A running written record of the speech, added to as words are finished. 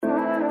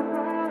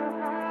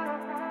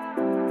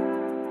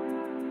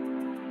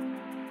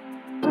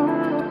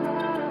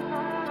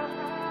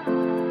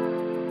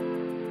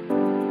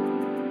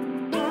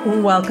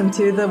Welcome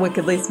to the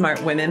Wickedly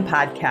Smart Women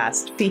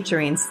podcast,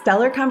 featuring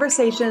stellar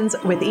conversations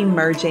with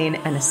emerging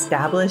and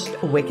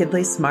established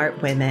wickedly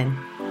smart women.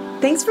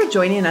 Thanks for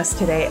joining us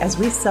today as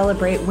we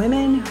celebrate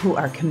women who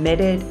are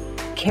committed,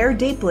 care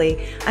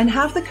deeply, and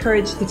have the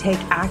courage to take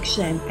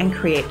action and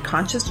create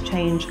conscious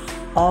change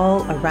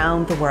all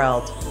around the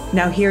world.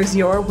 Now here's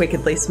your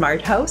wickedly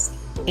smart host,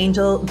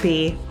 Angel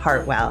B.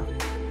 Hartwell.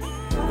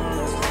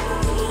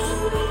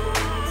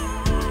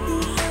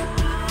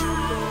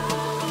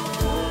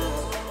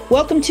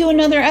 Welcome to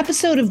another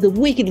episode of the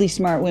Wickedly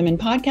Smart Women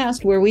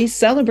podcast, where we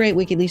celebrate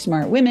wickedly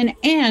smart women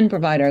and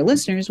provide our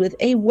listeners with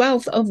a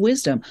wealth of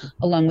wisdom,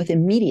 along with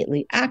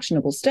immediately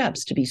actionable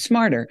steps to be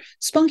smarter,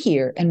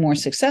 spunkier, and more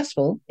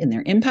successful in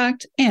their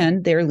impact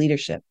and their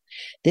leadership.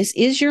 This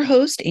is your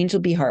host, Angel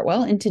B.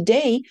 Hartwell, and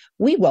today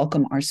we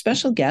welcome our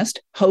special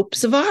guest, Hope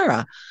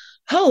Zvara.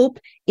 Hope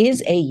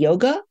is a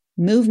yoga,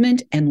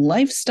 movement, and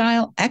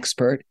lifestyle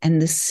expert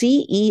and the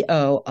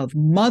CEO of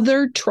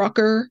Mother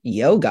Trucker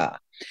Yoga.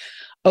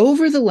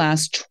 Over the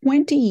last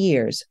 20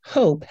 years,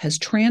 Hope has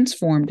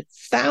transformed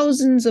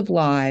thousands of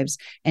lives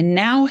and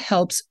now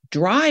helps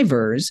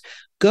drivers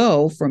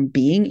go from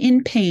being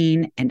in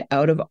pain and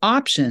out of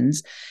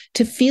options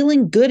to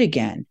feeling good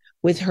again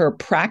with her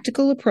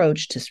practical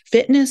approach to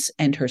fitness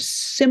and her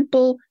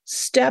simple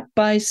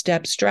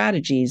step-by-step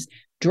strategies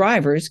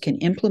drivers can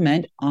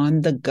implement on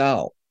the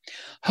go.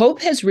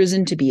 Hope has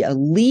risen to be a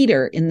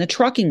leader in the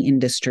trucking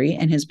industry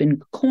and has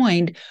been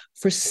coined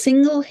for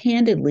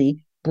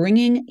single-handedly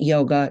bringing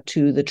yoga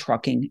to the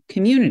trucking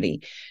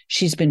community.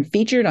 She's been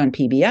featured on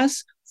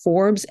PBS,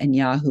 Forbes, and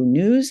Yahoo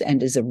News,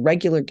 and is a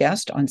regular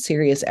guest on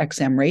Sirius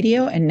XM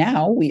Radio. And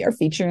now we are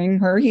featuring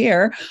her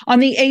here on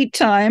the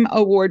 8-time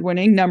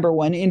award-winning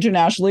 #1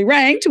 internationally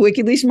ranked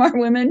Wickedly Smart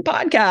Women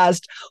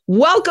podcast.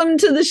 Welcome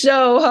to the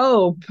show,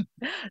 Hope.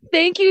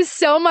 Thank you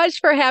so much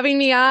for having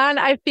me on.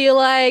 I feel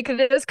like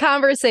this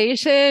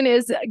conversation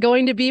is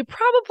going to be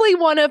probably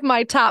one of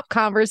my top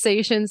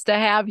conversations to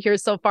have here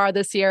so far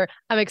this year.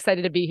 I'm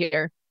excited to be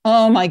here.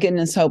 Oh my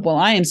goodness, Hope. Well,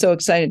 I am so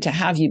excited to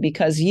have you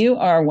because you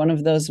are one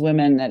of those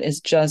women that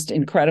is just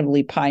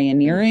incredibly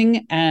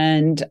pioneering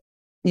and,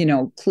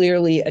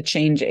 clearly a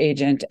change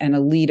agent and a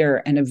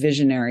leader and a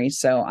visionary.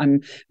 So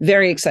I'm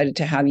very excited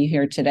to have you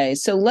here today.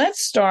 So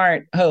let's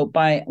start, Hope,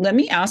 let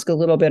me ask a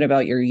little bit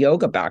about your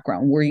yoga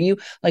background.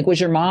 Was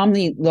your mom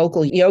the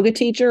local yoga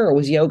teacher, or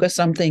was yoga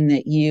something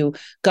that you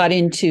got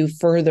into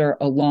further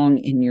along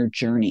in your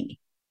journey?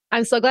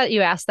 I'm so glad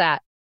you asked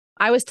that.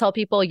 I always tell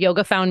people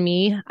yoga found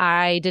me.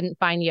 I didn't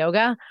find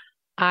yoga.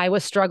 I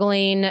was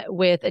struggling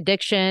with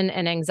addiction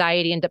and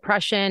anxiety and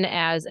depression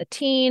as a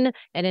teen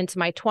and into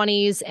my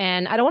 20s.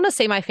 And I don't want to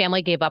say my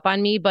family gave up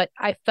on me, but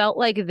I felt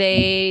like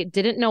they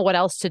didn't know what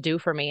else to do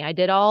for me. I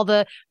did all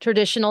the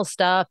traditional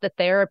stuff, the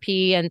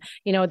therapy and,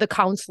 the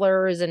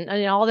counselors and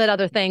all that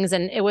other things.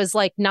 And it was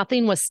like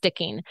nothing was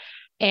sticking.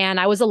 And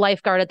I was a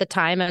lifeguard at the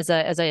time as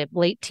a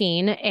late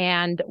teen.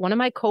 And one of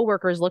my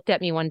coworkers looked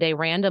at me one day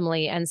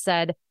randomly and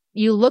said,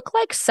 "You look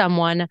like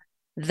someone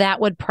that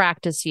would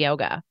practice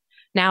yoga."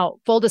 Now,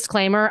 full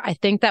disclaimer, I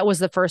think that was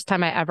the first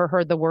time I ever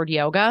heard the word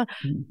yoga,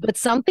 but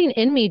something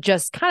in me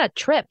just kind of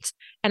tripped.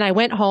 And I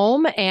went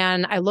home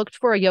and I looked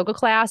for a yoga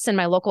class in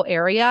my local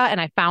area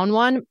and I found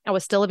one. I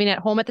was still living at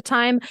home at the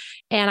time.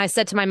 And I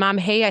said to my mom,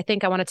 "Hey, I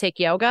think I want to take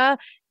yoga."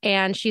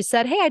 And she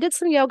said, "Hey, I did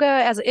some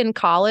yoga in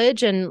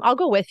college and I'll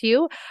go with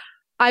you."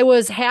 I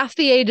was half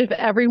the age of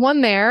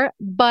everyone there,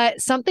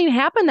 but something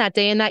happened that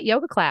day in that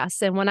yoga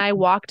class. And when I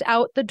walked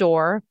out the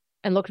door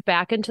and looked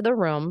back into the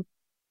room,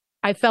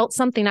 I felt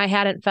something I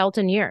hadn't felt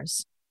in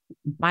years.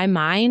 My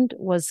mind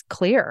was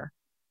clear.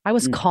 I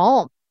was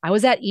calm. I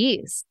was at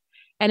ease.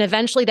 And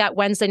eventually that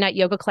Wednesday night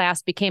yoga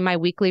class became my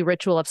weekly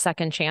ritual of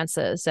second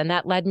chances. And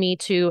that led me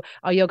to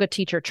a yoga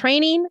teacher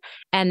training.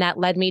 And that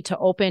led me to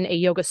open a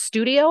yoga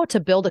studio to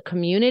build a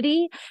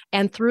community.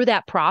 And through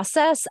that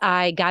process,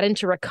 I got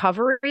into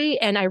recovery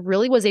and I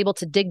really was able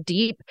to dig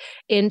deep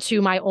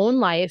into my own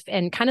life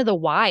and kind of the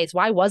whys.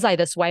 Why was I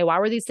this way? Why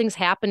were these things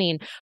happening?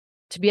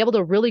 To be able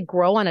to really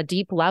grow on a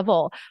deep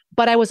level.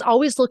 But I was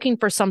always looking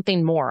for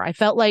something more. I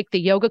felt like the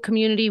yoga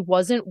community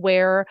wasn't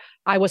where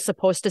I was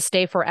supposed to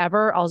stay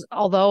forever.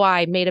 Although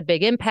I made a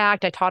big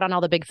impact, I taught on all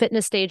the big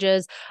fitness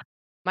stages.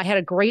 I had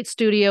a great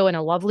studio and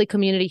a lovely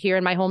community here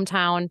in my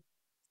hometown,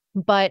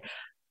 but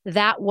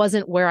that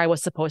wasn't where I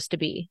was supposed to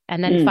be.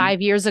 And then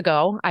 5 years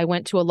ago, I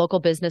went to a local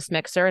business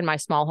mixer in my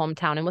small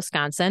hometown in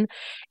Wisconsin,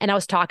 and I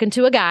was talking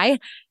to a guy,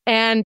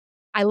 and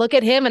I look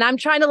at him and I'm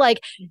trying to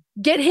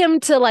get him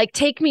to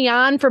take me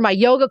on for my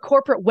yoga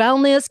corporate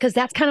wellness, because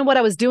that's kind of what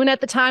I was doing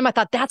at the time. I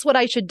thought that's what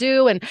I should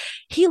do. And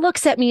he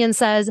looks at me and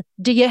says,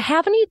 "Do you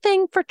have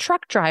anything for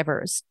truck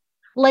drivers?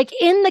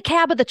 In the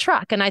cab of the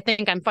truck?" And I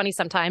think I'm funny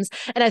sometimes.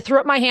 And I threw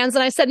up my hands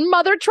and I said,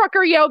 "Mother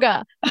Trucker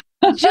Yoga."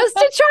 Just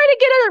to try to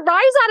get a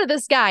rise out of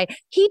this guy.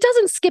 He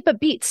doesn't skip a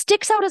beat,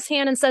 sticks out his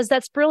hand and says,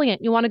 "That's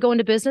brilliant. You want to go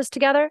into business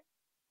together?"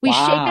 We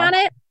shake on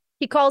it.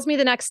 He calls me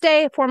the next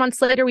day. 4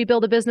 months later, we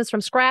build a business from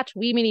scratch,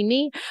 we meaning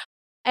me.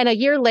 And a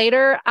year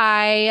later,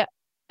 I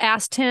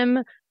asked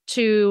him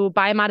to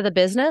buy them out of the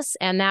business.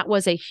 And that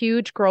was a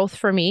huge growth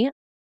for me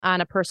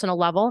on a personal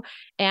level.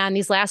 And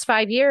these last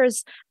 5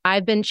 years,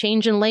 I've been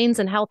changing lanes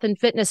in health and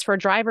fitness for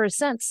drivers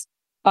since.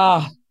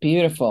 Ah,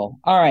 beautiful.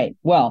 All right.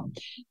 Well,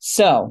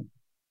 so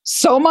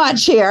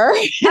much here.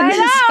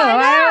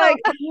 I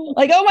know.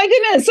 Like, oh my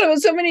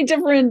goodness. So many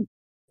different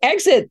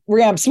exit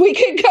ramps we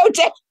could go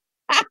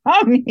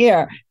down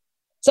here.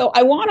 So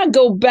I want to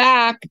go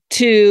back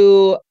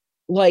to,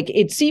 like,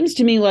 it seems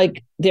to me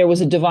like there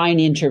was a divine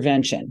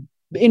intervention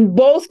in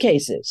both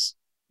cases.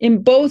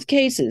 In both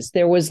cases,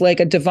 there was like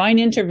a divine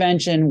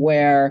intervention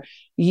where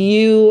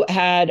you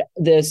had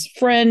this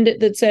friend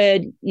that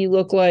said, you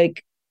look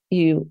like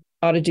you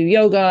ought to do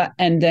yoga.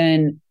 And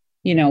then,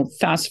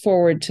 fast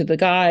forward to the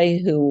guy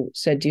who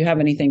said, do you have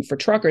anything for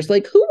truckers?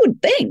 Like, who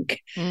would think?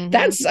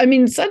 That's,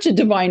 such a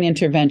divine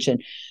intervention.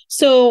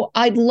 So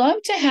I'd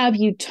love to have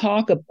you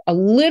talk a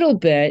little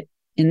bit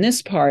in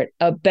this part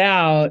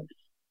about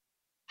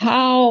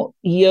how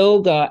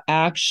yoga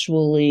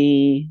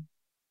actually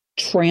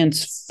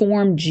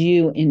transformed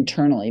you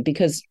internally,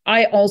 because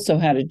I also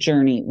had a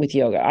journey with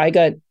yoga. I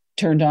got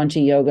turned on to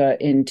yoga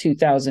in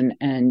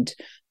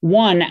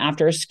 2001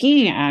 after a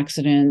skiing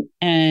accident.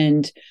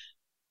 And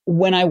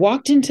when I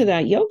walked into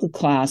that yoga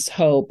class,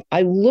 Hope,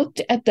 I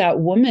looked at that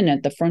woman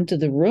at the front of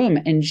the room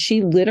and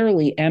she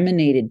literally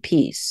emanated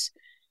peace.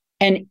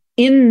 And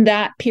in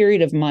that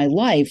period of my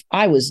life,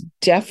 I was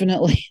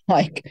definitely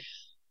like,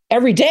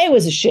 every day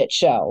was a shit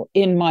show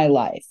in my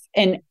life.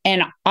 And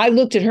I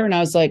looked at her and I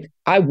was like,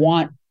 I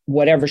want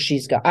whatever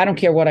she's got. I don't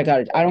care what I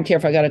got. I don't care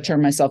if I got to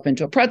turn myself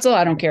into a pretzel.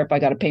 I don't care if I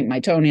got to paint my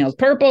toenails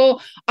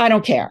purple. I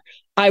don't care.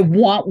 I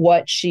want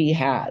what she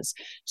has.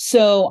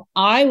 So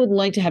I would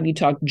like to have you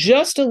talk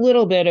just a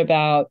little bit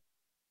about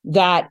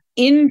that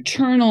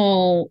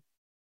internal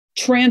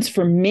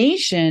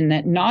transformation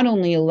that not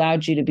only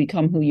allowed you to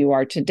become who you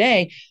are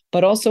today,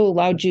 but also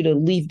allowed you to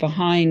leave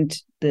behind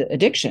the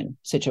addiction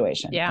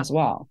situation as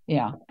well.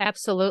 Yeah,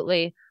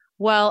 absolutely.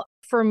 Well,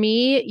 for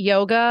me,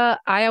 yoga,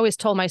 I always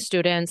told my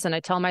students, and I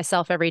tell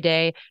myself every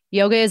day,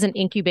 yoga is an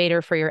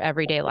incubator for your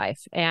everyday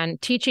life.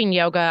 And teaching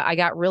yoga, I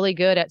got really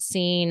good at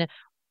seeing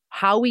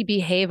how we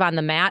behave on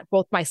the mat,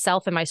 both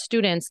myself and my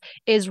students,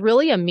 is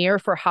really a mirror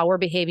for how we're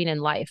behaving in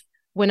life.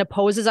 When a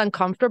pose is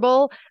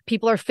uncomfortable,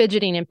 people are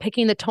fidgeting and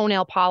picking the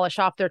toenail polish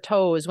off their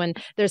toes. When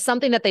there's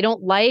something that they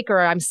don't like, or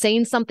I'm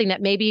saying something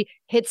that maybe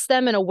hits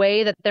them in a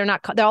way that they're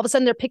not, all of a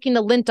sudden they're picking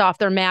the lint off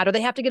their mat, or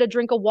they have to get a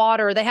drink of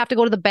water, or they have to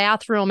go to the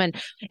bathroom. And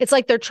it's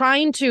like they're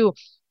trying to,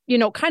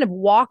 kind of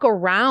walk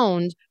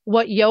around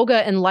what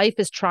yoga and life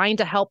is trying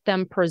to help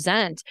them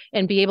present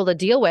and be able to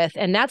deal with.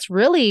 And that's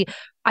really,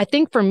 I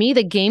think, for me,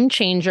 the game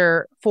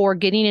changer for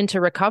getting into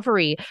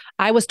recovery.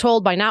 I was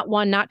told by not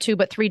one, not two,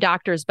 but 3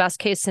 doctors, best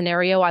case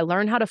scenario, I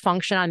learned how to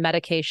function on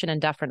medication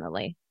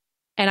indefinitely.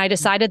 And I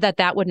decided that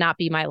that would not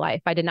be my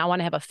life. I did not want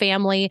to have a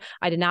family.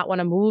 I did not want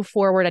to move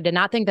forward. I did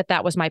not think that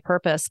that was my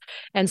purpose.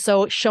 And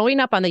so showing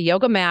up on the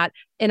yoga mat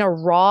in a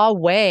raw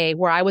way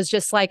where I was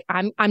just like,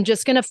 I'm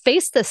just going to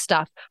face this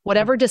stuff.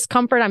 Whatever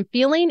discomfort I'm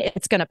feeling,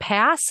 it's going to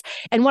pass.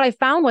 And what I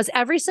found was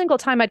every single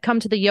time I'd come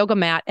to the yoga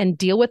mat and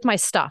deal with my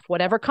stuff,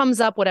 whatever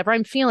comes up, whatever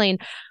I'm feeling,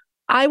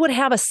 I would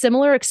have a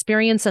similar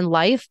experience in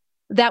life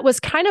that was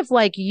kind of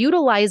like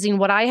utilizing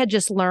what I had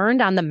just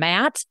learned on the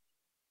mat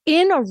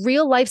in a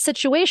real life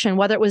situation,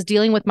 whether it was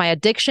dealing with my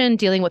addiction,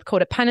 dealing with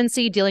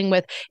codependency, dealing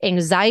with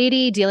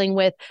anxiety, dealing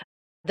with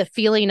the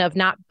feeling of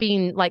not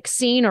being like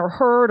seen or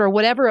heard or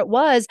whatever it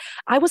was.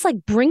 I was like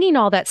bringing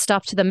all that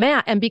stuff to the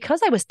mat. And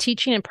because I was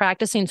teaching and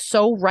practicing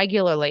so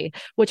regularly,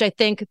 which I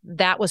think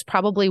that was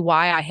probably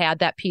why I had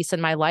that piece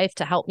in my life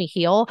to help me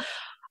heal,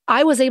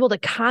 I was able to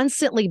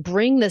constantly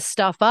bring this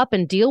stuff up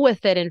and deal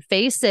with it and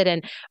face it.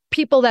 And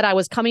people that I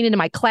was coming into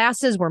my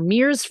classes were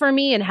mirrors for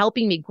me and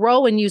helping me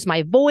grow and use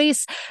my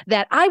voice,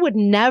 that I would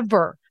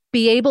never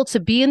be able to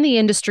be in the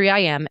industry I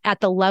am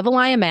at the level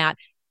I am at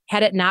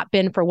had it not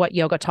been for what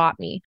yoga taught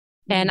me.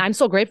 And I'm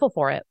so grateful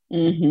for it.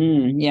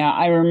 Mm-hmm. Yeah,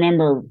 I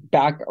remember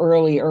back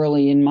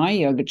early in my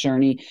yoga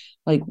journey,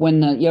 like when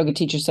the yoga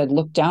teacher said,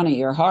 look down at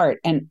your heart.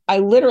 And I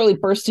literally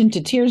burst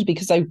into tears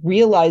because I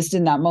realized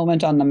in that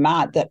moment on the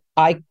mat that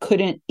I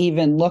couldn't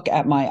even look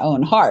at my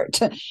own heart.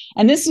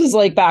 And this was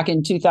like back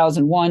in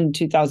 2001,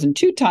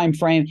 2002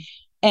 timeframe,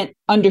 and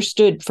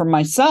understood for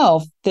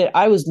myself that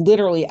I was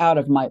literally out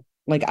of my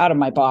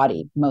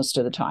body most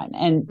of the time.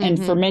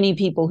 And for many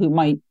people who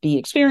might be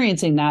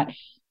experiencing that,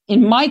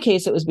 in my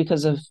case, it was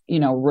because of,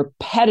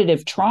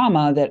 repetitive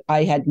trauma that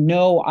I had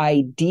no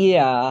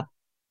idea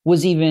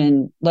was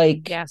even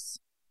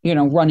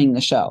running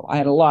the show. I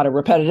had a lot of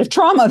repetitive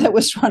trauma that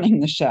was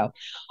running the show.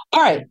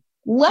 All right,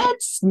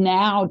 let's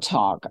now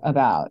talk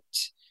about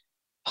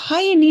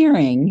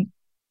pioneering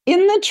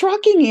in the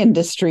trucking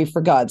industry,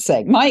 for God's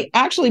sake. My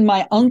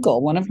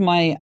uncle, one of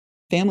my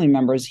family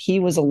members, he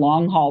was a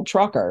long haul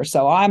trucker.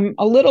 So I'm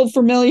a little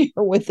familiar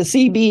with the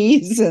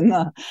CBs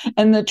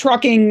and the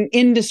trucking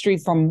industry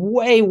from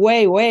way,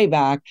 way, way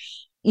back.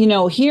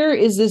 Here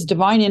is this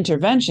divine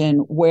intervention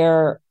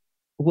where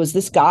was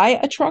this guy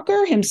a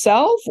trucker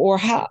himself, or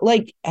how,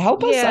 like,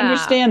 help us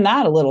understand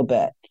that a little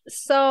bit.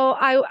 So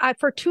I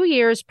for 2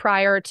 years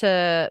prior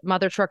to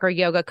Mother Trucker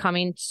Yoga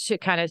coming to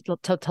kind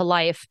of to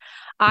life,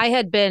 I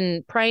had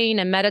been praying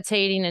and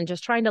meditating and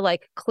just trying to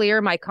like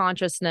clear my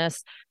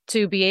consciousness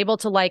to be able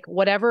to like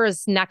whatever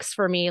is next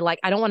for me. Like,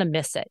 I don't want to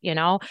miss it, you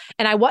know?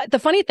 And the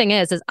funny thing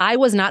is I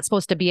was not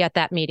supposed to be at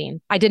that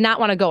meeting. I did not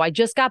want to go. I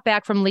just got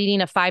back from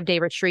leading a 5-day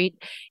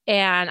retreat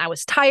and I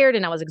was tired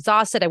and I was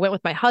exhausted. I went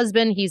with my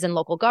husband. He's in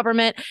local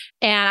government.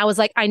 And I was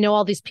like, I know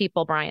all these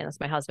people, Brian, that's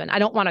my husband. I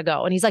don't want to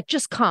go. And he's like,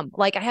 just come.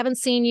 Like, I haven't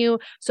seen you.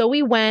 So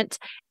we went.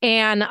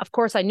 And of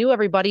course I knew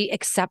everybody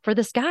except for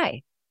this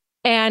guy.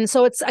 And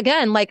so it's,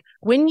 again, like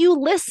when you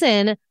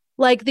listen,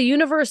 like the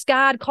universe,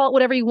 God, call it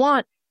whatever you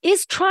want,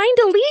 is trying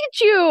to lead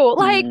you.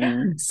 Like,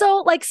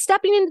 so like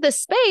stepping into this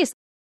space,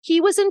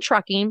 he was in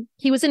trucking,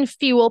 he was in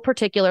fuel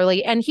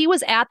particularly, and he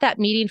was at that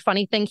meeting.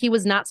 Funny thing, he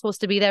was not supposed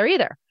to be there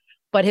either.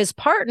 But his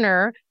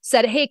partner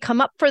said, hey,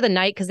 come up for the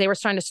night, because they were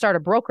trying to start a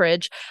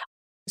brokerage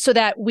so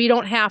that we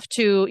don't have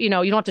to, you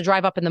don't have to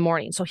drive up in the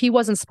morning. So he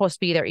wasn't supposed to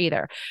be there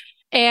either.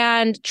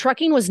 And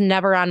trucking was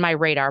never on my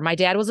radar. My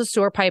dad was a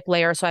sewer pipe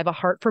layer, so I have a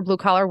heart for blue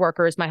collar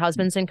workers. My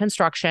husband's in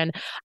construction.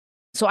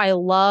 So I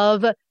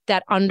love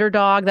that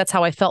underdog. That's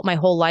how I felt my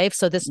whole life.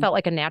 So this felt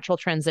like a natural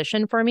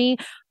transition for me.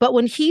 But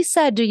when he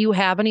said, do you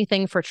have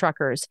anything for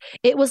truckers?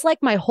 It was like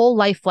my whole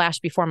life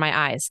flashed before my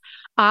eyes.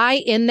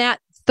 In that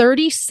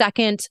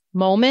 30-second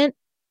moment,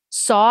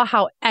 saw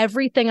how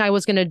everything I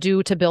was going to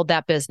do to build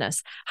that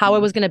business, how I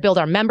was going to build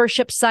our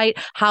membership site,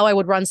 how I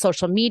would run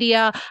social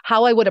media,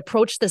 how I would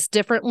approach this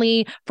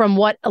differently from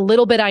what a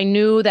little bit I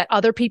knew that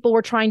other people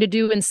were trying to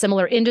do in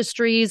similar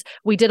industries.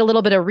 We did a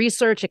little bit of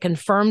research. It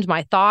confirmed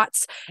my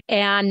thoughts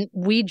and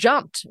we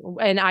jumped,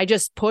 and I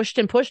just pushed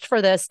and pushed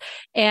for this.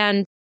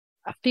 And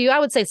I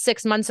would say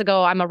 6 months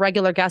ago, I'm a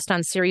regular guest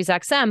on Sirius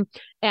XM,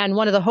 and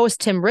one of the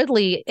hosts, Tim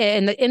Ridley,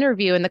 in the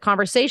interview, in the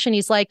conversation,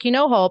 he's like,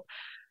 Hope,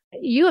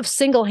 you have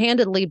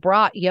single-handedly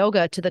brought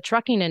yoga to the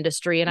trucking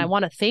industry, and I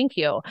want to thank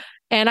you.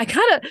 And I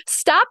kind of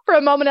stopped for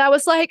a moment. I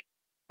was like,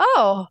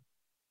 oh,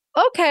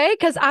 okay,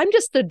 because I'm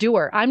just a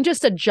doer. I'm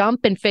just a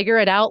jump and figure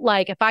it out.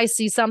 Like, if I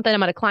see something,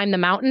 I'm going to climb the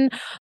mountain,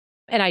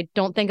 and I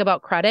don't think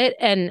about credit.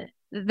 And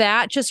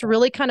that just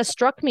really kind of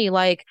struck me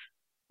like,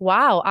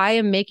 wow, I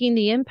am making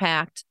the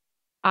impact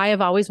I have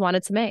always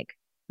wanted to make.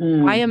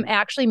 I am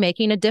actually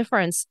making a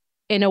difference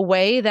in a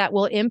way that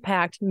will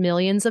impact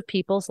millions of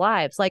people's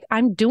lives. Like,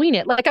 I'm doing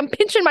it. Like, I'm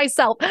pinching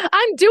myself.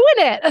 I'm doing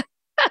it.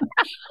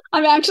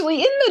 I'm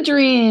actually in the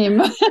dream.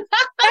 And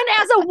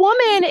as a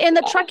woman in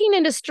the trucking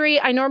industry,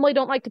 I normally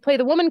don't like to play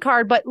the woman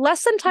card, but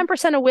less than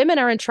 10% of women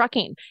are in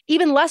trucking.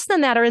 Even less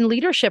than that are in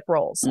leadership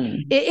roles.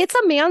 It's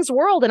a man's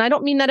world. And I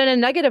don't mean that in a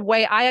negative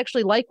way. I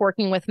actually like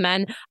working with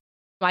men.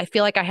 I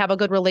feel like I have a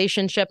good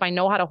relationship. I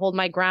know how to hold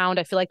my ground.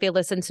 I feel like they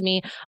listen to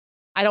me.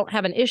 I don't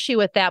have an issue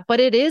with that, but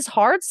it is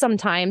hard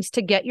sometimes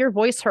to get your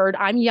voice heard.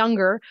 I'm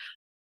younger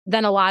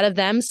than a lot of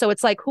them. So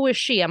it's like, who is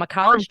she? I'm a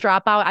college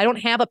dropout. I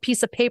don't have a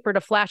piece of paper to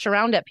flash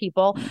around at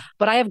people,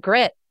 but I have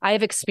grit. I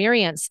have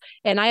experience,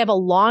 and I have a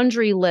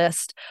laundry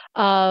list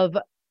of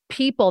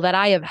people that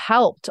I have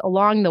helped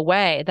along the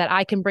way that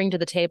I can bring to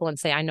the table and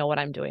say, I know what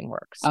I'm doing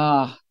works.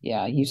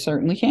 Yeah, you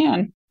certainly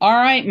can. All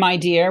right, my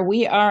dear,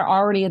 we are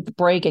already at the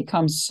break. It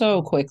comes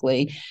so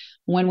quickly.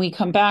 When we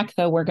come back,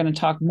 though, we're going to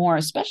talk more.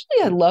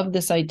 Especially, I love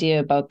this idea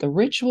about the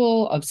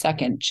ritual of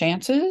second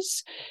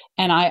chances.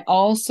 And I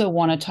also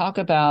want to talk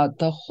about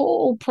the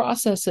whole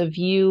process of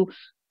you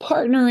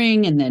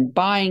partnering and then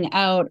buying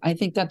out. I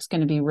think that's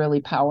going to be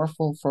really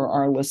powerful for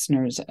our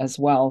listeners as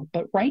well.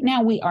 But right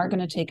now, we are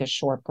going to take a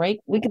short break.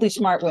 Wickedly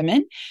Smart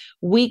Women,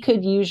 we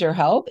could use your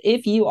help.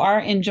 If you are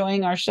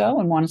enjoying our show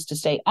and want us to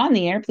stay on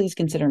the air, please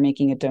consider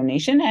making a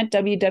donation at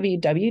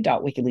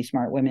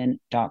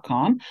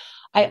www.wickedlysmartwomen.com.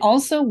 I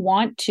also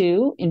want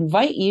to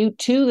invite you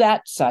to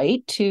that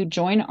site to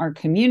join our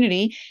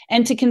community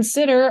and to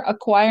consider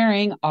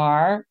acquiring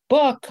our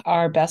book,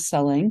 our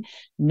best-selling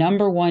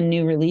 #1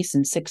 new release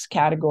in 6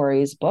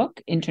 categories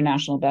book,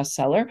 international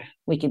bestseller,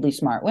 Wickedly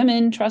Smart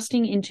Women,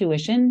 Trusting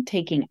Intuition,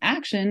 Taking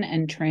Action,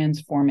 and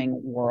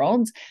Transforming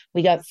Worlds.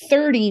 We got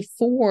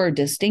 34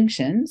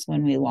 distinctions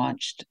when we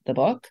launched the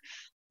book.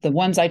 The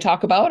ones I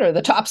talk about are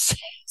the top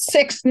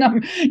 6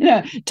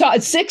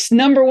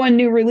 #1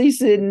 new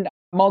release in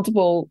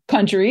multiple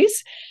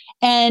countries.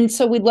 And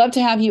so we'd love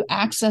to have you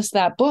access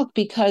that book,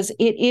 because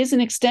it is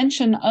an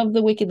extension of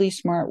the Wickedly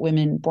Smart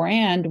Women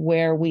brand,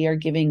 where we are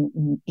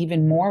giving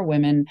even more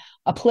women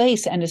a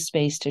place and a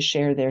space to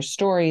share their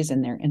stories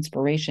and their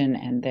inspiration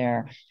and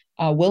their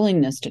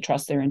willingness to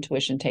trust their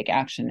intuition, take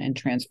action, and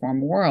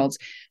transform worlds.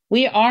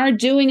 We are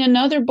doing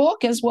another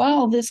book as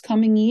well this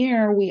coming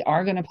year. We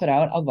are going to put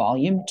out a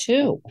volume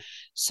 2.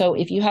 So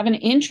if you have an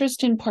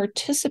interest in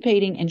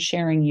participating and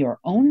sharing your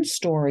own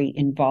story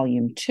in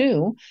volume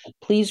 2,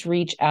 please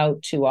reach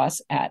out to us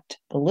at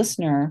the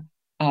listener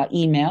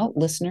email,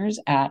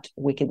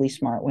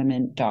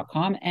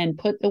 listeners@wickedlysmartwomen.com, and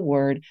put the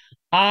words,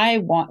 I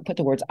want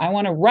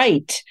to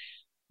write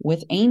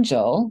with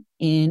Angel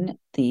in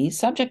the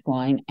subject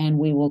line, and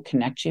we will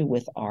connect you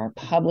with our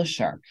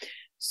publisher.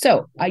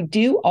 So I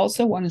do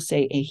also want to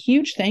say a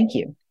huge thank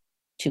you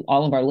to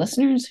all of our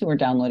listeners who are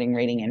downloading,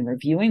 rating, and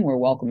reviewing. We're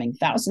welcoming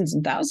thousands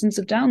and thousands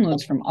of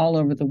downloads from all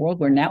over the world.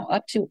 We're now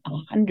up to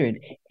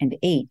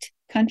 108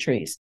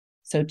 countries.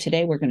 So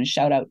today we're going to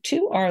shout out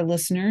to our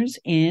listeners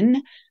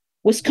in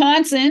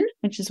Wisconsin,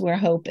 which is where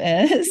Hope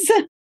is,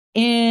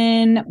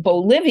 in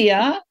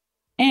Bolivia,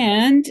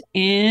 and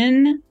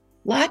in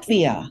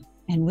Latvia.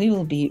 And we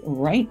will be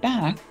right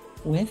back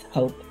with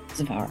Hope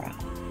Zvara.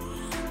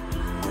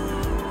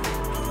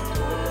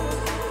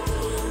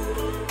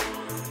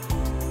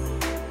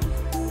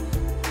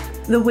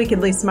 The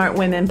Wickedly Smart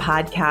Women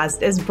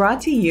podcast is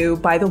brought to you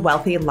by the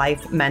Wealthy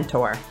Life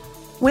Mentor.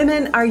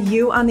 Women, are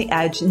you on the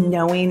edge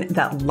knowing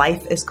that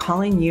life is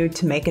calling you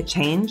to make a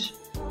change?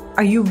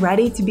 Are you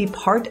ready to be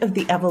part of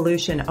the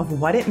evolution of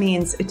what it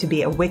means to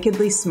be a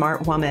wickedly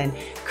smart woman,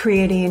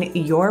 creating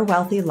your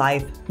wealthy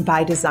life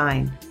by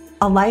design?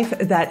 A life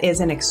that is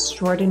an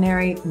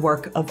extraordinary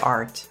work of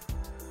art.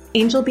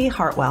 Angel B.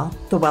 Hartwell,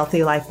 the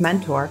Wealthy Life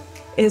Mentor,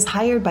 is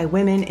hired by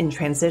women in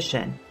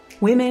transition.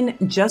 Women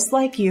just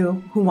like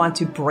you who want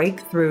to break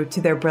through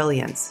to their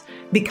brilliance,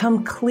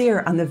 become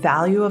clear on the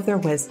value of their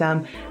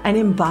wisdom, and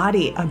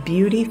embody a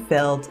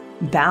beauty-filled,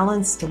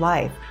 balanced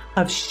life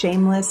of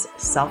shameless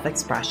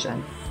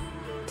self-expression.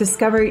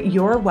 Discover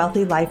your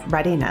wealthy life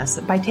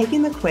readiness by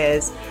taking the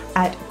quiz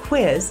at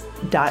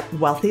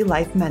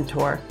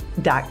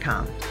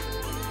quiz.wealthylifementor.com.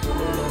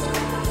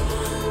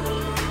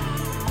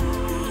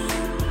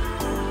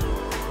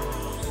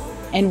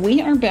 And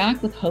we are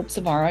back with Hope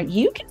Zvara.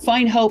 You can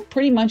find Hope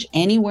pretty much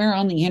anywhere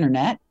on the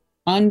internet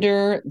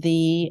under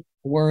the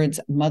words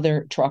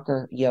Mother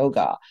Trucker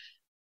Yoga.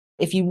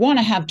 If you want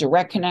to have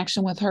direct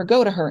connection with her,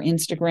 go to her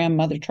Instagram,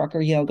 Mother Trucker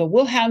Yoga.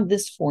 We'll have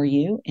this for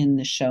you in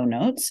the show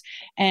notes,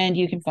 and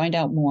you can find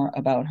out more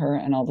about her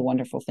and all the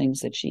wonderful things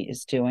that she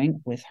is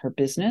doing with her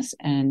business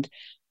and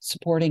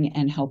supporting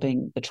and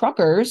helping the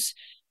truckers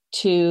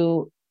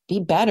to be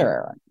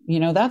better. You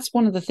know, that's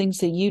one of the things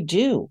that you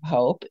do,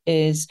 Hope,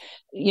 is,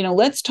 you know,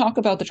 let's talk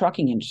about the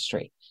trucking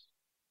industry.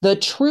 The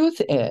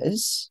truth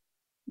is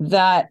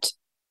that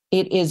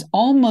it is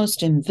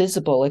almost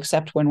invisible,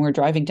 except when we're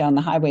driving down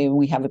the highway and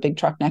we have a big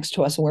truck next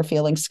to us and we're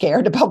feeling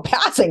scared about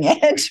passing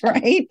it,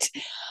 right?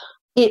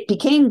 It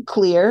became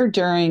clear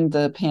during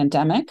the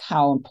pandemic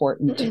how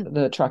important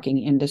the trucking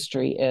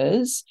industry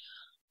is.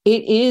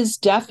 It is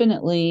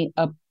definitely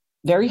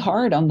very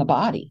hard on the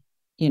body.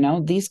 You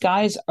know, these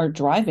guys are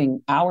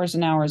driving hours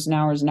and hours and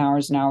hours and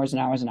hours and hours and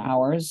hours and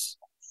hours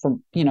for,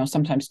 you know,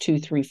 sometimes 2,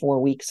 3,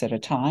 4 weeks at a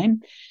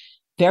time.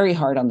 Very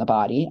hard on the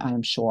body,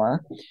 I'm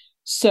sure.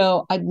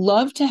 So I'd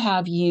love to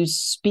have you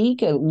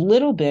speak a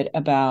little bit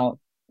about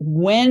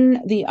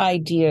when the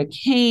idea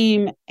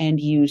came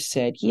and you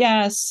said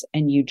yes,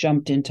 and you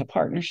jumped into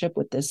partnership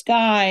with this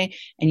guy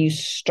and you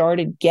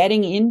started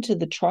getting into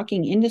the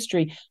trucking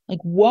industry. Like,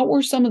 what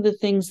were some of the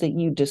things that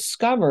you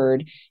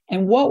discovered,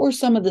 and what were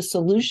some of the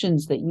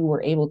solutions that you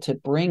were able to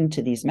bring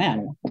to these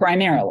men,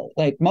 primarily,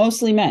 like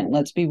mostly men,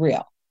 let's be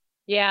real.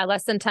 Yeah,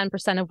 less than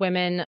 10% of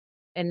women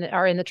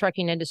are in the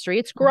trucking industry.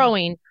 It's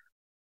growing,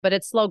 but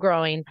it's slow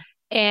growing.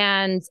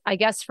 And I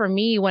guess for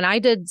me, when I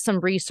did some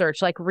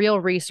research, like real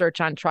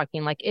research on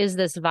trucking, like, is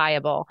this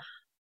viable?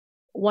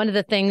 One of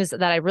the things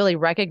that I really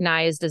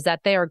recognized is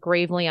that they are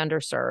gravely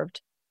underserved.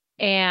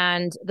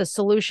 And the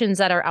solutions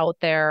that are out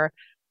there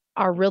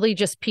are really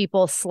just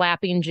people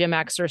slapping gym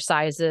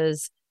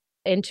exercises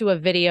into a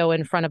video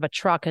in front of a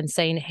truck and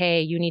saying,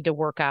 hey, you need to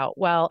work out.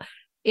 Well,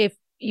 if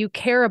you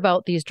care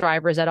about these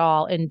drivers at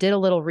all and did a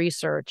little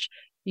research,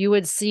 you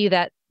would see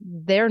that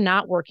they're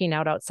not working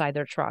out outside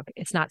their truck.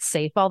 It's not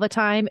safe all the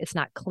time. It's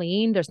not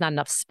clean. There's not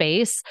enough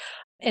space.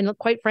 And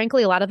quite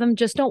frankly, a lot of them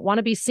just don't want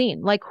to be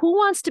seen. Like, who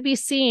wants to be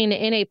seen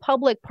in a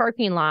public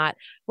parking lot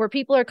where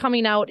people are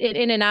coming out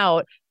in and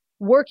out,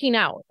 working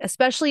out,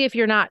 especially if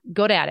you're not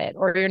good at it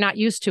or you're not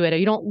used to it or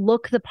you don't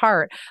look the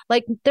part?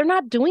 Like, they're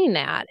not doing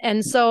that.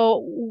 And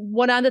so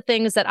one of the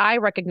things that I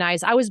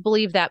recognize, I always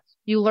believe that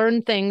you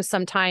learn things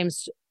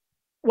sometimes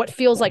what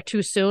feels like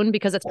too soon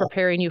because it's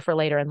preparing you for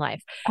later in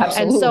life.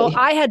 Absolutely. And so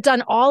I had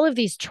done all of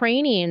these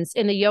trainings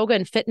in the yoga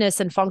and fitness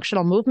and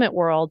functional movement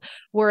world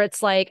where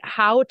it's like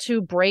how to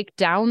break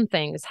down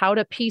things, how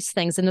to piece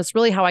things. And that's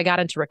really how I got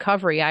into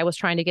recovery. I was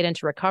trying to get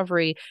into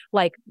recovery,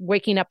 like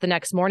waking up the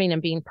next morning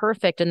and being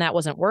perfect, and that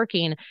wasn't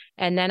working.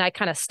 And then I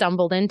kind of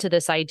stumbled into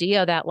this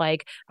idea that,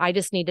 like, I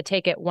just need to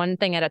take it one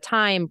thing at a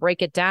time,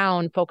 break it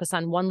down, focus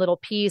on one little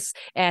piece.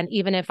 And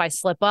even if I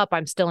slip up,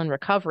 I'm still in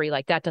recovery.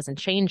 Like, that doesn't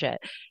change it.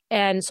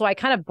 And so I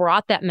kind of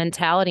brought that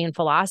mentality and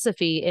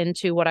philosophy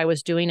into what I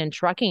was doing in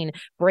trucking,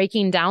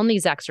 breaking down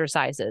these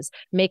exercises,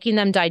 making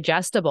them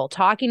digestible,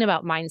 talking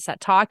about mindset,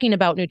 talking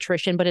about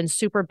nutrition, but in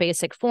super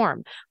basic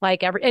form.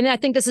 And I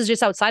think this is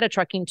just outside of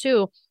trucking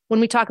too. when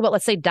we talk about,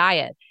 let's say,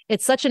 diet,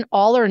 it's such an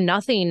all or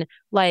nothing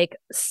like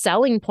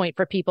selling point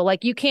for people.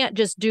 Like you can't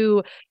just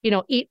do,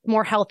 eat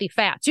more healthy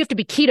fats. You have to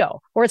be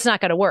keto or it's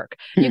not going to work.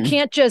 You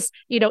can't just,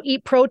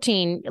 eat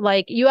protein.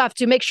 Like you have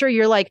to make sure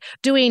you're like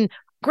doing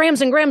grams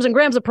and grams and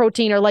grams of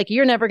protein, or like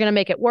you're never going to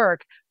make it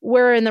work.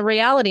 Where in the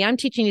reality, I'm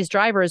teaching these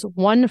drivers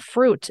one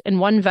fruit and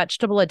one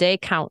vegetable a day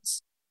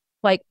counts.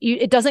 Like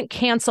it doesn't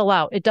cancel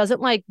out. It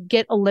doesn't like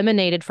get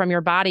eliminated from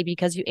your body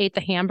because you ate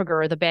the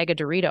hamburger or the bag of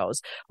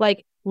Doritos.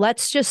 Like,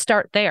 let's just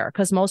start there,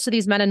 because most of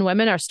these men and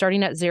women are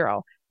starting at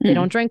zero. They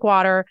don't drink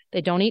water.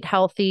 They don't eat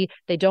healthy.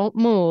 They don't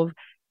move.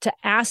 To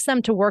ask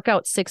them to work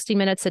out 60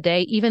 minutes a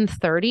day, even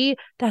 30,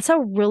 that's a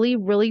really,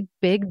 really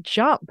big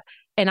jump.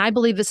 And I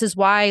believe this is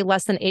why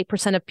less than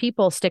 8% of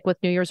people stick with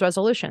New Year's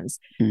resolutions.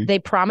 They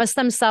promise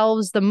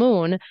themselves the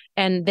moon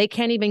and they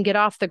can't even get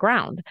off the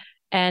ground.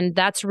 And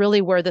that's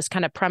really where this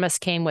kind of premise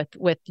came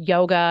with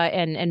yoga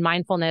and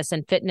mindfulness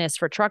and fitness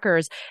for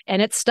truckers.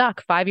 And it's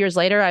stuck. 5 years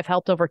later, I've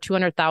helped over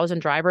 200,000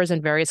 drivers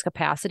in various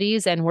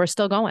capacities, and we're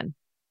still going.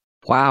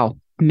 Wow.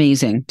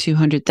 Amazing.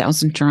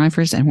 200,000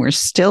 drivers, and we're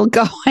still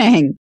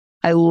going.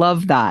 I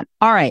love that.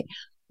 All right.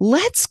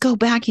 Let's go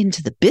back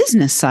into the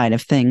business side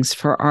of things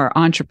for our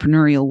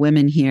entrepreneurial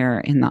women here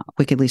in the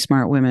Wickedly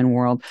Smart Women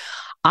world.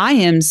 I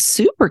am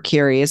super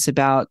curious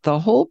about the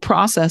whole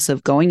process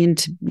of going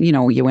into,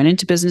 you went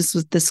into business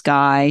with this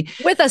guy.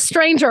 With a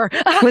stranger.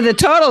 With a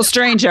total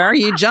stranger.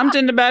 You jumped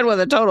into bed with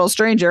a total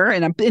stranger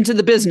and into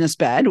the business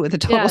bed with a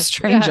total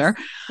stranger.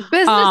 Yes.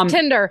 Business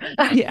Tinder.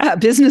 Yeah,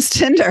 business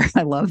Tinder.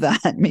 I love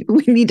that. Maybe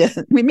we need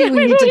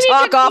to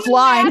talk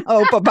offline,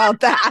 Hope,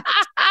 about that.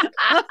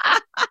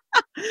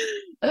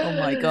 Oh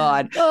my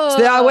God. So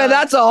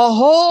that's a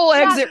whole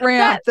exit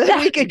ramp that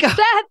we could go.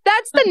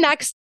 That's the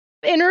next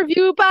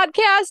interview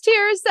podcast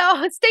here,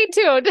 so stay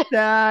tuned.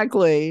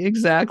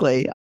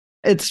 Exactly.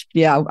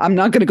 I'm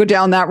not going to go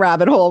down that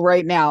rabbit hole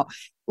right now.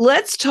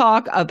 Let's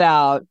talk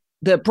about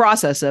the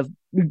process of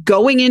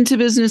going into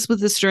business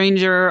with a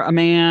stranger, a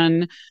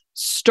man,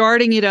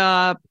 starting it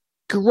up,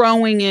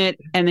 growing it,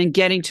 and then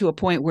getting to a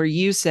point where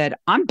you said,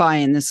 I'm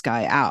buying this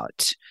guy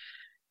out,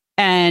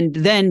 and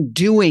then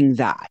doing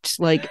that.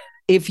 Like,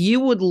 if you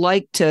would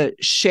like to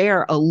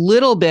share a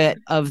little bit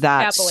of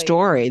that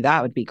story,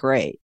 that would be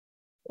great.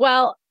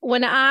 Well,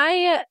 when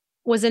I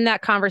was in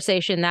that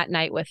conversation that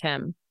night with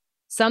him,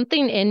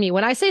 something in me,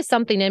 when I say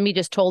something in me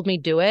just told me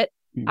do it,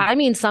 I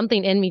mean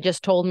something in me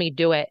just told me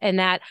do it. And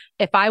that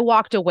if I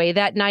walked away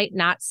that night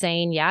not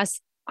saying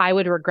yes, I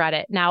would regret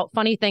it. Now,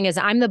 funny thing is,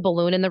 I'm the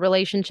balloon in the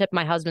relationship.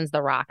 My husband's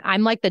the rock.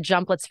 I'm like the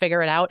jump, let's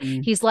figure it out.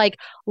 He's like,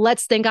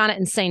 let's think on it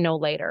and say no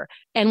later.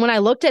 And when I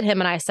looked at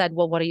him and I said,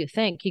 well, what do you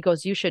think? He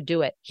goes, you should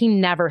do it. He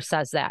never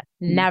says that.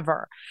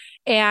 Never.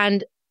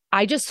 And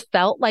I just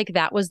felt like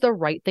that was the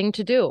right thing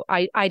to do.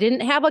 I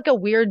didn't have like a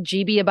weird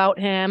GB about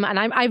him, and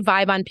I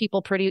vibe on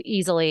people pretty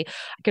easily.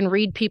 I can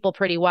read people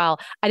pretty well.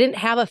 I didn't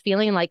have a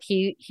feeling like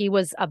he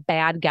was a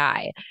bad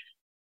guy.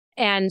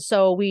 And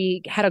so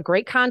we had a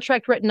great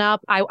contract written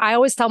up. I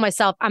always tell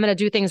myself I'm going to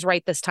do things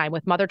right this time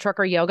with Mother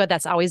Trucker Yoga.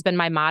 That's always been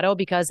my motto,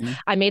 because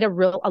I made a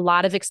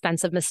lot of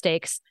expensive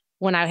mistakes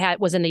when I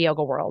was in the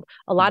yoga world.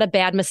 A lot of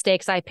bad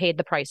mistakes I paid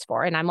the price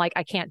for. And I'm like,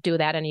 I can't do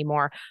that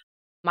anymore.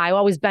 I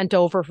always bent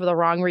over for the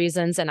wrong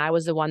reasons, and I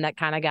was the one that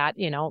kind of got,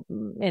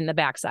 in the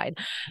backside.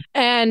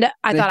 And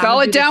I thought,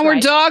 call it downward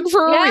dog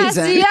for a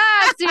reason.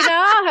 Yes,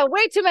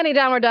 way too many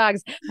downward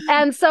dogs.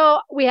 And so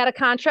we had a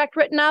contract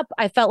written up.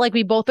 I felt like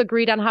we both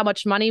agreed on how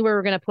much money we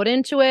were going to put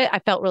into it. I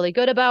felt really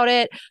good about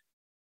it.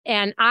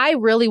 And I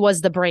really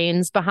was the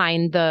brains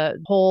behind the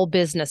whole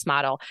business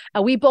model.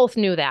 We both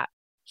knew that.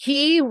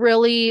 He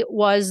really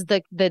was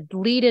the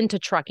lead into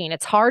trucking.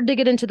 It's hard to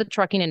get into the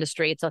trucking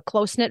industry. It's a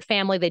close-knit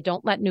family. They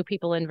don't let new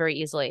people in very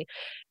easily.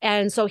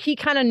 And so he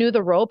kind of knew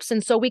the ropes.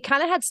 And so we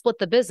kind of had split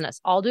the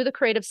business. I'll do the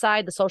creative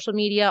side, the social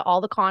media,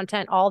 all the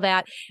content, all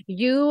that.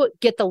 You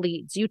get the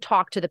leads. You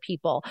talk to the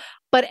people.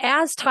 But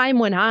as time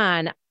went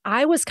on,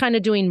 I was kind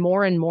of doing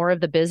more and more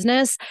of the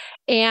business.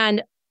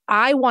 And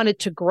I wanted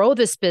to grow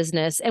this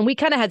business, and we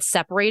kind of had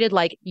separated,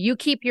 like, you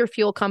keep your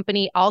fuel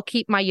company, I'll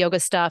keep my yoga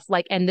stuff,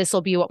 like, and this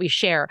will be what we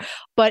share.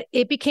 But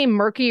it became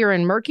murkier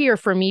and murkier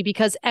for me,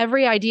 because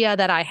every idea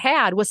that I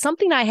had was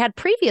something I had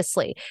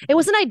previously. It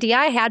was an idea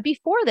I had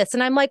before this.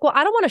 And I'm like, well,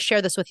 I don't want to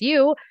share this with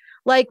you,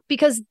 like,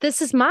 because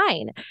this is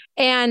mine.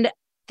 And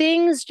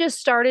things just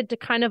started to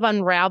kind of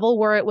unravel,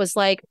 where it was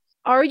like,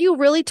 are you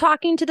really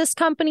talking to this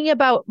company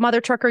about Mother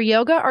Trucker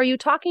Yoga? Are you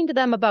talking to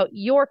them about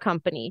your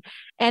company?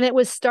 And it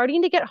was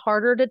starting to get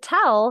harder to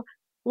tell,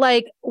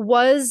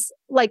 was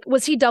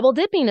he double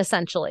dipping,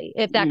 essentially,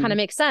 if that kind of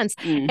makes sense.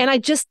 And I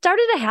just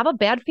started to have a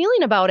bad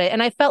feeling about it.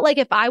 And I felt like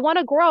if I want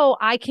to grow,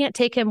 I can't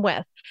take him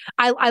with.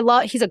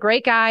 He's a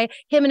great guy.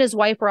 Him and his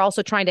wife were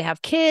also trying to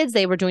have kids.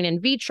 They were doing in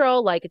vitro,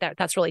 like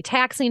that's really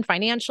taxing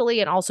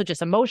financially and also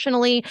just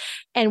emotionally.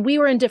 And we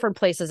were in different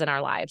places in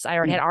our lives. I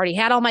had already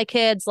had all my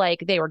kids,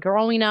 like they were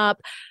growing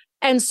up.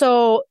 And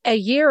so a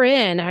year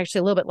in, actually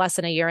a little bit less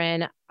than a year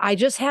in, I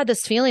just had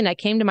this feeling. I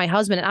came to my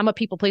husband, and I'm a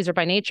people pleaser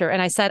by nature.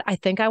 And I said, I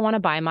think I want to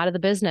buy him out of the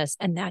business.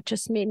 And that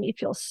just made me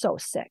feel so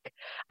sick.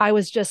 I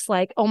was just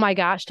like, oh my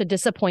gosh, to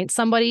disappoint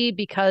somebody,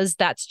 because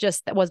that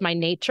was my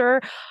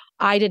nature.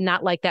 I did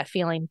not like that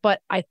feeling,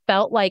 but I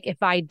felt like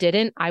if I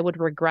didn't, I would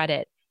regret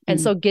it. And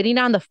so getting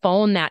on the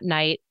phone that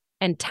night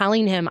and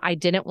telling him I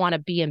didn't want to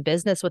be in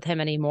business with him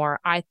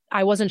anymore,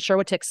 I wasn't sure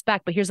what to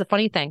expect. But here's the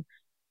funny thing.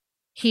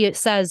 He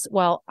says,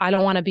 well, I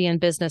don't want to be in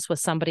business with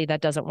somebody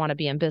that doesn't want to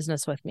be in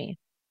business with me.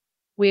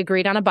 We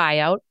agreed on a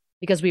buyout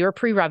because we were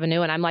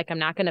pre-revenue. And I'm like, I'm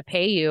not going to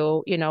pay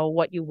you,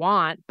 what you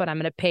want, but I'm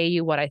going to pay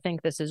you what I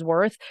think this is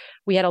worth.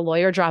 We had a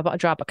lawyer drop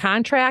a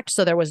contract.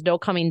 So there was no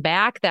coming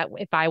back, that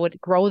if I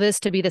would grow this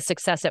to be the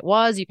success it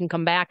was, you can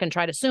come back and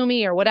try to sue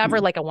me or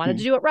whatever. Like, I wanted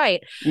to do it right.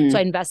 So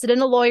I invested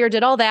in a lawyer,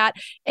 did all that.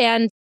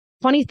 And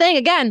funny thing,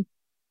 again,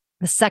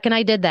 the second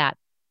I did that,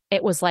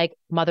 it was like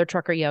Mother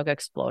Trucker Yoga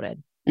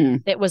exploded.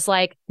 It was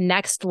like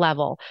next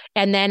level.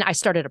 And then I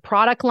started a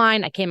product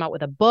line. I came out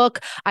with a book.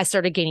 I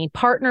started gaining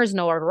partners,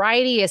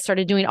 notoriety. I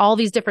started doing all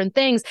these different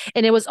things.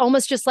 And it was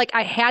almost just like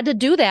I had to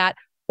do that,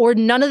 or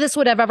none of this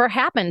would have ever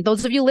happened.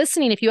 Those of you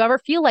listening, if you ever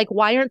feel like,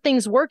 why aren't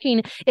things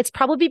working? It's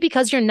probably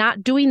because you're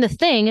not doing the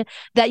thing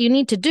that you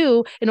need to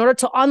do in order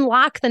to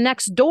unlock the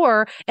next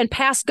door and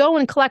pass go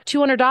and collect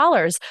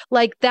 $200.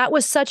 Like, that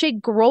was such a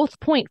growth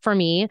point for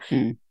me.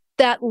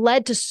 That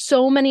led to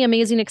so many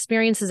amazing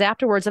experiences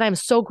afterwards. And I'm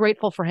so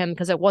grateful for him,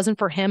 because it wasn't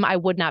for him, I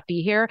would not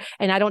be here.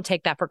 And I don't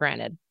take that for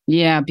granted.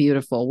 Yeah,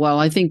 beautiful. Well,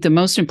 I think the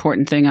most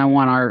important thing I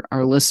want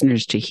our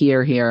listeners to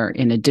hear here,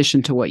 in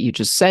addition to what you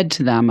just said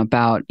to them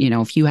about,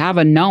 if you have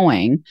a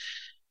knowing,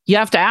 you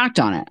have to act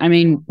on it. I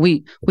mean,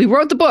 we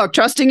wrote the book,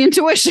 Trusting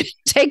Intuition,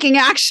 Taking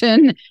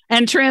Action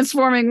and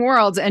Transforming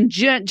Worlds. And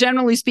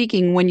generally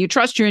speaking, when you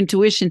trust your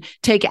intuition,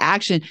 take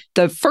action,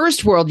 the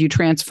first world you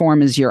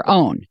transform is your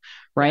own,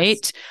 right?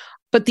 Yes.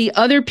 But the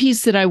other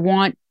piece that I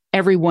want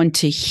everyone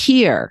to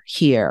hear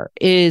here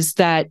is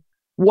that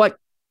what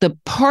the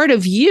part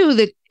of you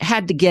that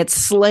had to get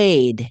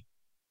slayed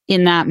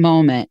in that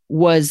moment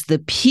was the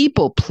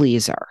people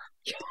pleaser.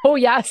 Oh,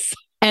 yes.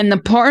 And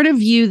the part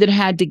of you that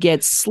had to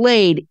get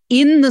slayed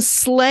in the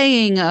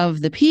slaying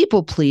of the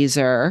people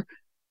pleaser,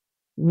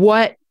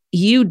 what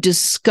you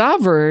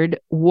discovered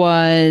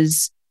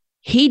was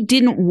he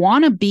didn't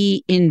want to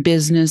be in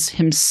business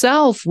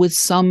himself with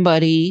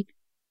somebody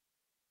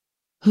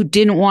who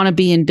didn't want to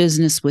be in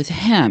business with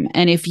him.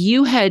 And if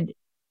you had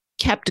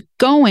kept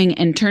going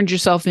and turned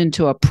yourself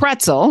into a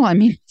pretzel, I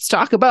mean, let's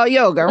talk about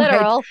yoga,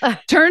 literal, right?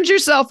 Turned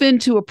yourself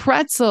into a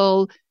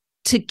pretzel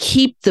to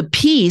keep the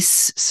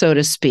peace, so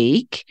to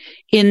speak,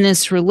 in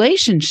this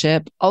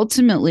relationship,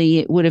 ultimately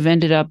it would have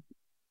ended up,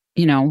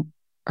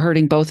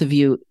 hurting both of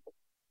you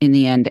in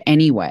the end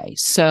anyway.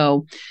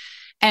 So,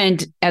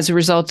 and as a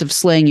result of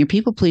slaying your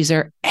people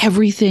pleaser,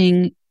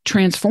 everything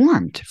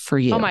transformed for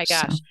you. Oh my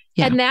gosh. So,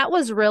 yeah. And that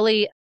was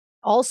really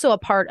also a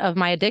part of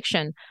my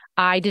addiction.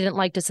 I didn't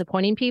like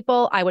disappointing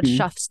people. I would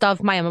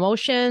stuff my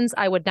emotions.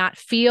 I would not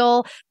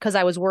feel, because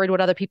I was worried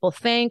what other people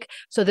think.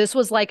 So this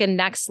was like a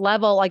next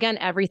level. Again,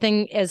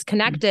 everything is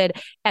connected.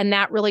 And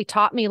that really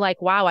taught me,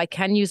 like, wow, I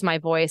can use my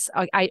voice.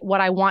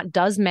 What I want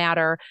does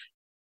matter.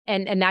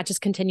 And that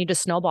just continued to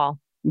snowball.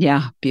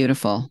 Yeah,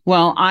 beautiful.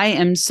 Well, I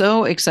am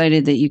so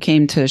excited that you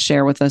came to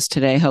share with us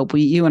today. Hope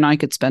you and I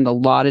could spend a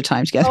lot of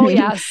time together. Oh,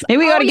 yes. Maybe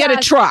we got to get a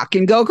truck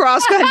and go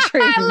cross country.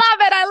 I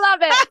love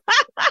it.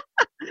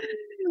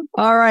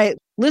 All right.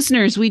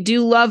 Listeners, we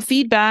do love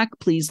feedback.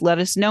 Please let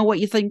us know what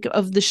you think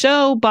of the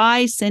show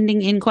by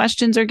sending in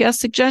questions or guest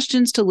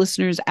suggestions to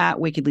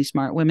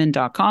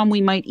listeners@wickedlysmartwomen.com.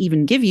 We might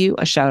even give you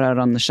a shout out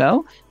on the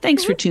show.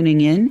 Thanks for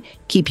tuning in.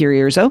 Keep your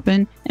ears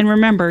open. And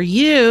remember,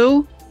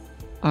 you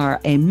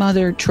are a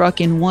mother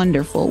trucking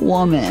wonderful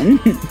woman.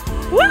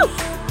 Woo!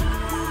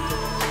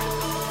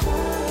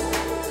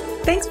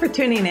 Thanks for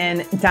tuning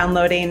in,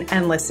 downloading,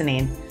 and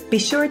listening. Be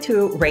sure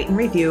to rate and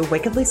review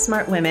Wickedly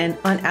Smart Women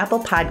on Apple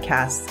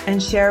Podcasts and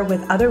share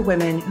with other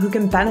women who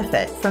can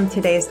benefit from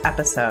today's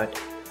episode.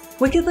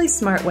 Wickedly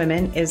Smart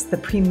Women is the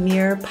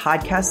premier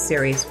podcast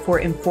series for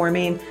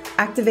informing,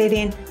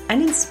 activating,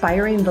 and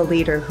inspiring the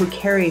leader who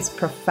carries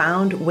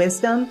profound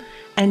wisdom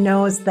and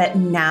knows that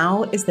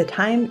now is the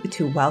time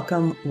to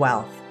welcome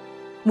wealth.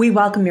 We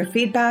welcome your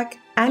feedback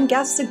and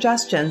guest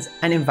suggestions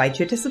and invite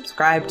you to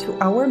subscribe to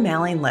our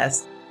mailing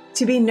list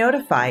to be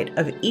notified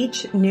of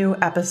each new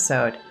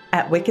episode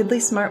at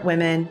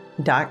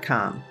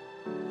wickedlysmartwomen.com.